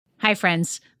Hi,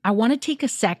 friends. I want to take a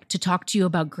sec to talk to you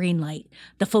about Greenlight,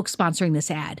 the folks sponsoring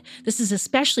this ad. This is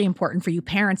especially important for you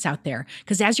parents out there,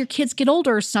 because as your kids get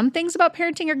older, some things about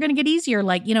parenting are going to get easier,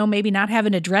 like, maybe not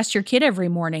having to dress your kid every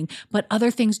morning, but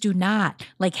other things do not,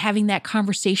 like having that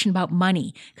conversation about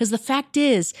money. Because the fact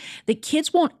is that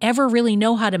kids won't ever really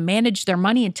know how to manage their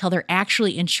money until they're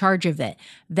actually in charge of it.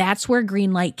 That's where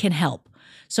Greenlight can help.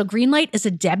 So Greenlight is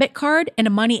a debit card and a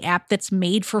money app that's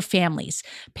made for families.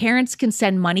 Parents can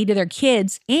send money to their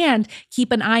kids and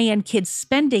keep an eye on kids'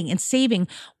 spending and saving,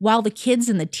 while the kids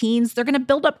and the teens, they're going to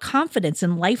build up confidence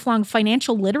and lifelong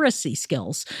financial literacy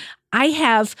skills. I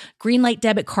have Greenlight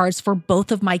debit cards for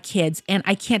both of my kids, and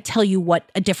I can't tell you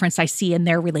what a difference I see in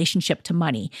their relationship to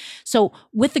money. So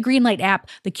with the Greenlight app,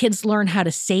 the kids learn how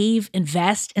to save,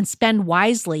 invest, and spend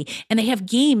wisely, and they have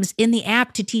games in the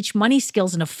app to teach money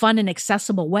skills in a fun and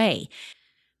accessible way.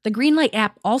 The Greenlight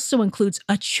app also includes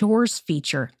a chores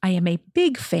feature. I am a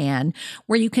big fan,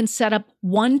 where you can set up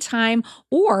one-time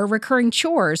or recurring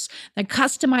chores that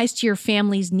customize to your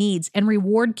family's needs and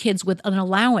reward kids with an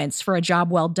allowance for a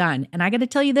job well done. And I got to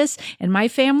tell you this, in my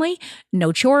family,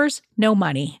 no chores, no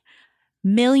money.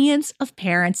 Millions of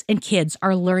parents and kids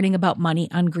are learning about money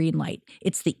on Greenlight.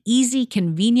 It's the easy,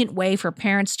 convenient way for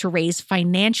parents to raise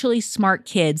financially smart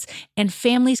kids, and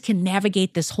families can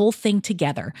navigate this whole thing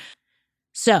together.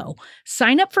 So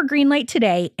sign up for Greenlight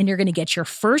today, and you're going to get your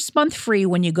first month free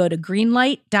when you go to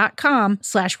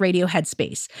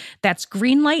greenlight.com/radioheadspace. That's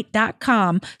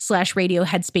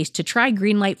greenlight.com/radioheadspace to try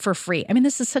Greenlight for free. I mean,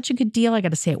 this is such a good deal. I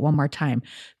got to say it one more time.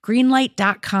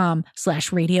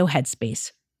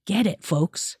 Greenlight.com/radioheadspace. Get it,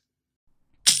 folks.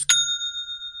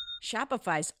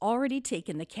 Shopify's already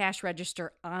taken the cash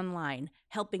register online,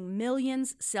 helping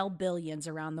millions sell billions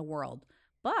around the world.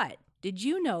 But did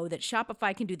you know that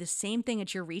Shopify can do the same thing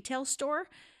at your retail store?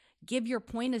 Give your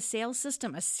point of sale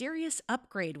system a serious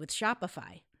upgrade with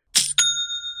Shopify.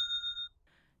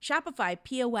 Shopify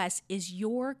POS is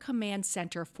your command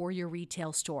center for your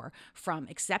retail store. From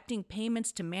accepting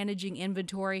payments to managing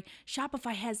inventory,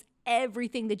 Shopify has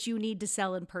everything that you need to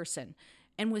sell in person.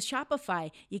 And with Shopify,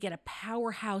 you get a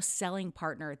powerhouse selling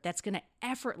partner that's going to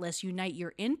effortlessly unite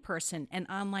your in-person and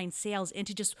online sales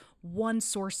into just one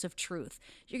source of truth.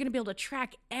 You're going to be able to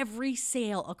track every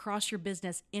sale across your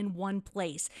business in one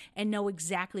place and know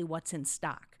exactly what's in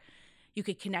stock. You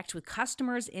could connect with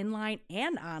customers inline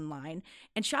and online.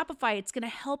 And Shopify, it's going to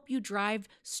help you drive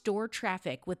store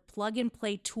traffic with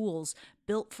plug-and-play tools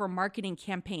built for marketing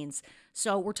campaigns.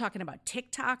 So we're talking about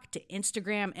TikTok to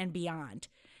Instagram and beyond.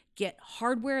 Get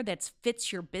hardware that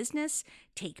fits your business,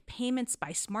 take payments by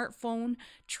smartphone,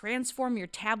 transform your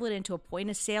tablet into a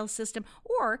point-of-sale system,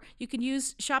 or you can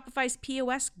use Shopify's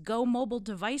POS Go mobile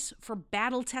device for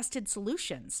battle-tested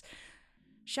solutions.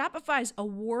 Shopify's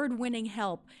award-winning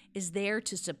help is there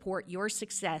to support your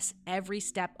success every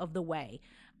step of the way.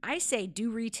 I say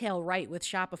do retail right with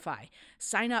Shopify.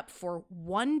 Sign up for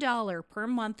 $1 per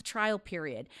month trial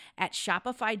period at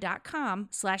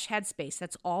shopify.com/headspace.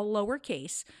 That's all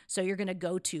lowercase. So you're going to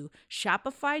go to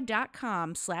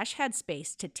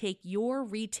shopify.com/headspace to take your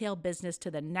retail business to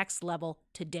the next level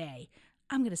today.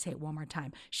 I'm going to say it one more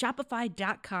time.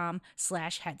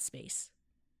 Shopify.com/headspace.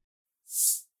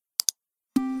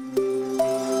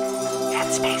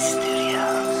 Headspace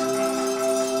Studios.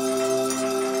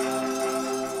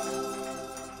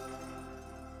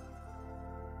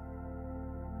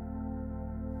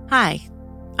 Hi,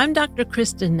 I'm Dr.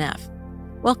 Kristin Neff.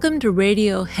 Welcome to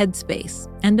Radio Headspace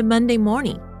and a Monday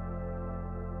morning.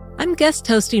 I'm guest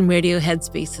hosting Radio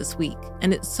Headspace this week,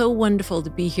 and it's so wonderful to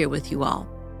be here with you all.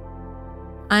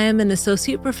 I am an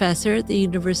associate professor at the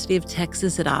University of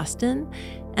Texas at Austin,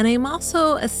 and I am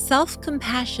also a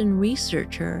self-compassion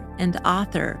researcher and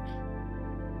author.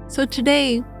 So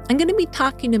today, I'm going to be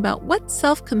talking about what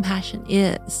self-compassion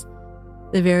is,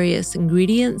 the various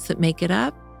ingredients that make it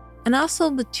up, and also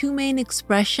the two main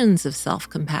expressions of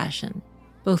self-compassion,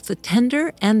 both the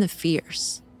tender and the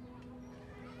fierce.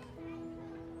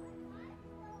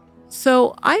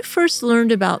 So I first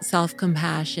learned about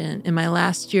self-compassion in my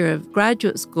last year of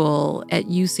graduate school at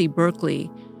UC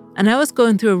Berkeley, and I was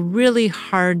going through a really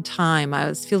hard time. I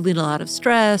was feeling a lot of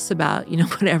stress about,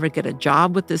 would I ever get a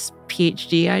job with this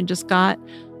PhD I just got?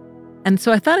 And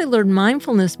so I thought I learned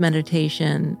mindfulness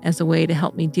meditation as a way to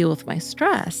help me deal with my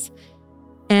stress.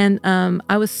 And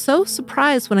I was so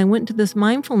surprised when I went to this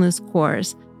mindfulness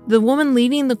course. The woman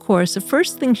leading the course, the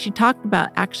first thing she talked about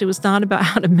actually was not about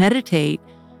how to meditate,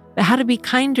 but how to be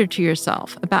kinder to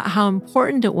yourself, about how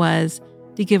important it was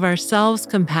to give ourselves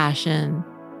compassion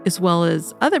as well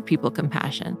as other people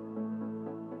compassion.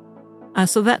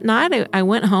 So that night I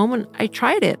went home and I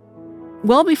tried it.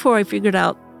 Well before I figured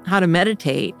out how to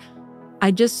meditate,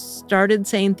 I just started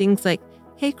saying things like,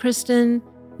 hey, Kristin,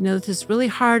 this is really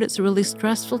hard. It's a really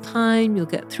stressful time. You'll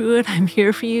get through it. I'm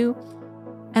here for you.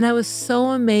 And I was so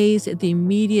amazed at the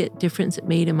immediate difference it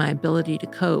made in my ability to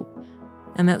cope.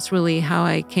 And that's really how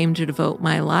I came to devote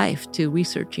my life to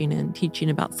researching and teaching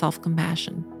about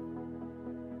self-compassion.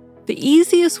 The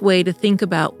easiest way to think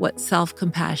about what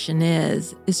self-compassion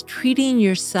is treating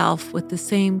yourself with the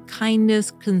same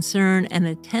kindness, concern, and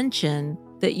attention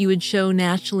that you would show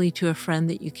naturally to a friend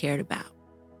that you cared about.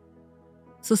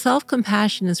 So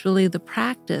self-compassion is really the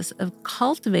practice of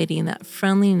cultivating that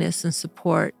friendliness and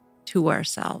support to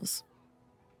ourselves.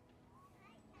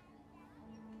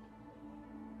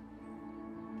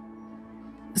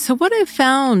 So what I've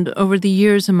found over the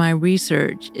years in my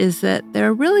research is that there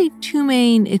are really two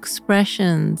main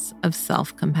expressions of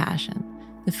self-compassion,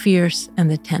 the fierce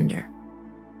and the tender.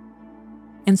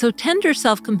 And so tender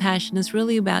self-compassion is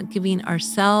really about giving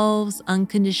ourselves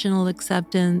unconditional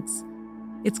acceptance.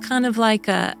 It's kind of like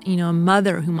a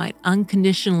mother who might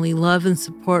unconditionally love and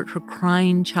support her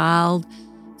crying child.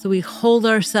 So we hold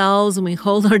ourselves and we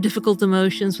hold our difficult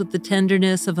emotions with the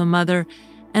tenderness of a mother.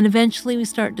 And eventually we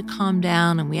start to calm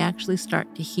down and we actually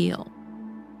start to heal.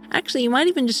 Actually, you might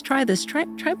even just try this. Try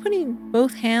putting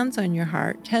both hands on your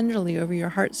heart tenderly over your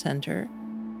heart center.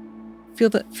 Feel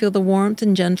the warmth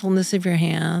and gentleness of your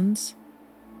hands,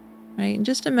 right? And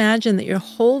just imagine that you're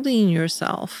holding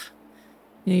yourself.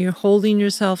 You're holding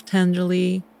yourself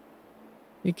tenderly.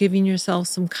 You're giving yourself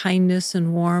some kindness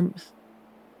and warmth.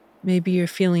 Maybe you're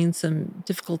feeling some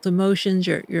difficult emotions.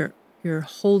 You're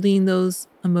holding those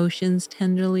emotions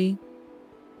tenderly.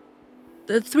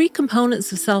 The three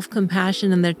components of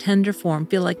self-compassion in their tender form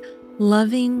feel like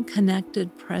loving,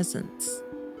 connected presence.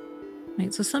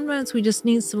 Right? So sometimes we just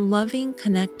need some loving,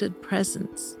 connected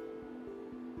presence.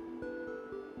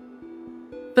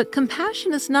 But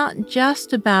compassion is not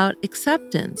just about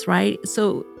acceptance, right?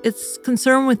 So it's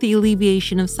concerned with the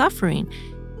alleviation of suffering.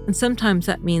 And sometimes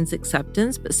that means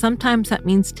acceptance, but sometimes that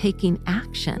means taking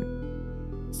action.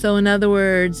 So in other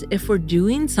words, if we're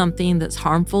doing something that's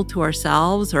harmful to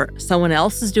ourselves or someone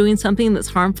else is doing something that's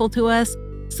harmful to us,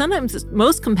 sometimes it's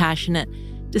most compassionate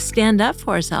to stand up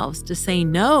for ourselves, to say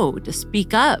no, to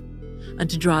speak up, and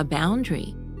to draw a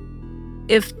boundary.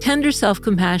 If tender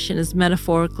self-compassion is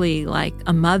metaphorically like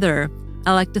a mother,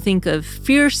 I like to think of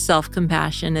fierce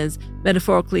self-compassion as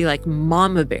metaphorically like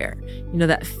mama bear,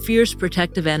 that fierce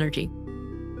protective energy.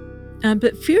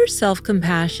 But fierce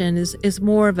self-compassion is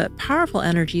more of a powerful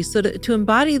energy. So to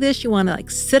embody this, you want to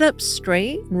sit up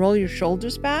straight and roll your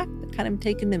shoulders back, kind of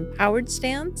take an empowered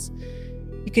stance.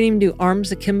 You can even do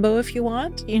arms akimbo if you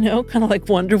want, kind of like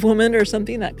Wonder Woman or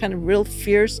something, that kind of real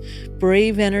fierce,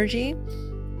 brave energy.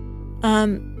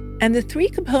 And the three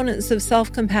components of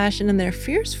self-compassion in their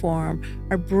fierce form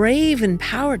are brave,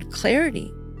 empowered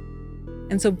clarity.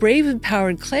 And so brave,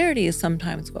 empowered clarity is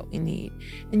sometimes what we need.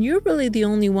 And you're really the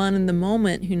only one in the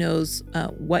moment who knows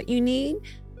what you need,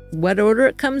 what order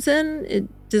it comes in.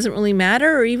 It doesn't really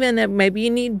matter, or even maybe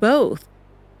you need both.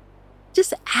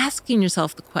 Just asking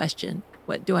yourself the question,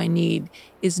 what do I need,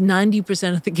 is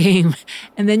 90% of the game.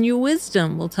 And then your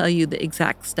wisdom will tell you the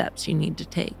exact steps you need to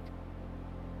take.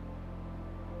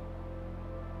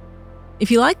 If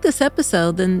you like this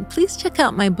episode, then please check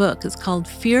out my book. It's called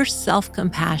Fierce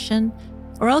Self-Compassion,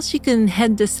 or else you can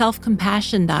head to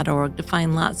selfcompassion.org to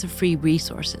find lots of free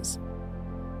resources.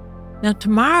 Now,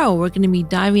 tomorrow we're going to be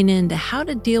diving into how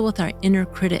to deal with our inner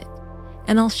critic,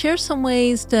 and I'll share some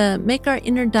ways to make our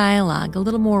inner dialogue a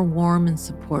little more warm and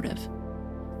supportive.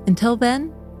 Until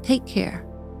then, take care.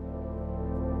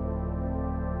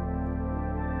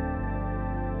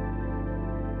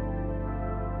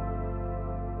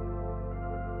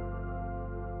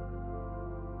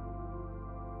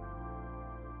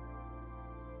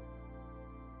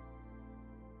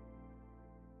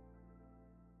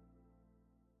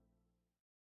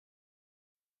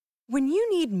 When you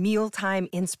need mealtime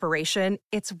inspiration,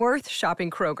 it's worth shopping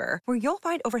Kroger, where you'll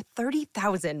find over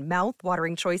 30,000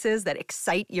 mouth-watering choices that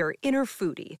excite your inner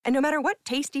foodie. And no matter what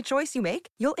tasty choice you make,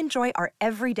 you'll enjoy our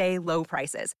everyday low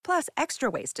prices, plus extra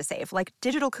ways to save, like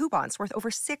digital coupons worth over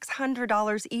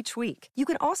 $600 each week. You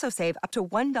can also save up to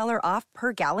 $1 off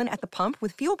per gallon at the pump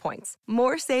with fuel points.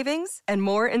 More savings and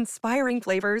more inspiring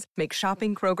flavors make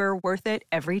shopping Kroger worth it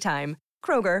every time.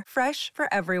 Kroger, fresh for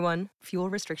everyone. Fuel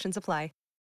restrictions apply.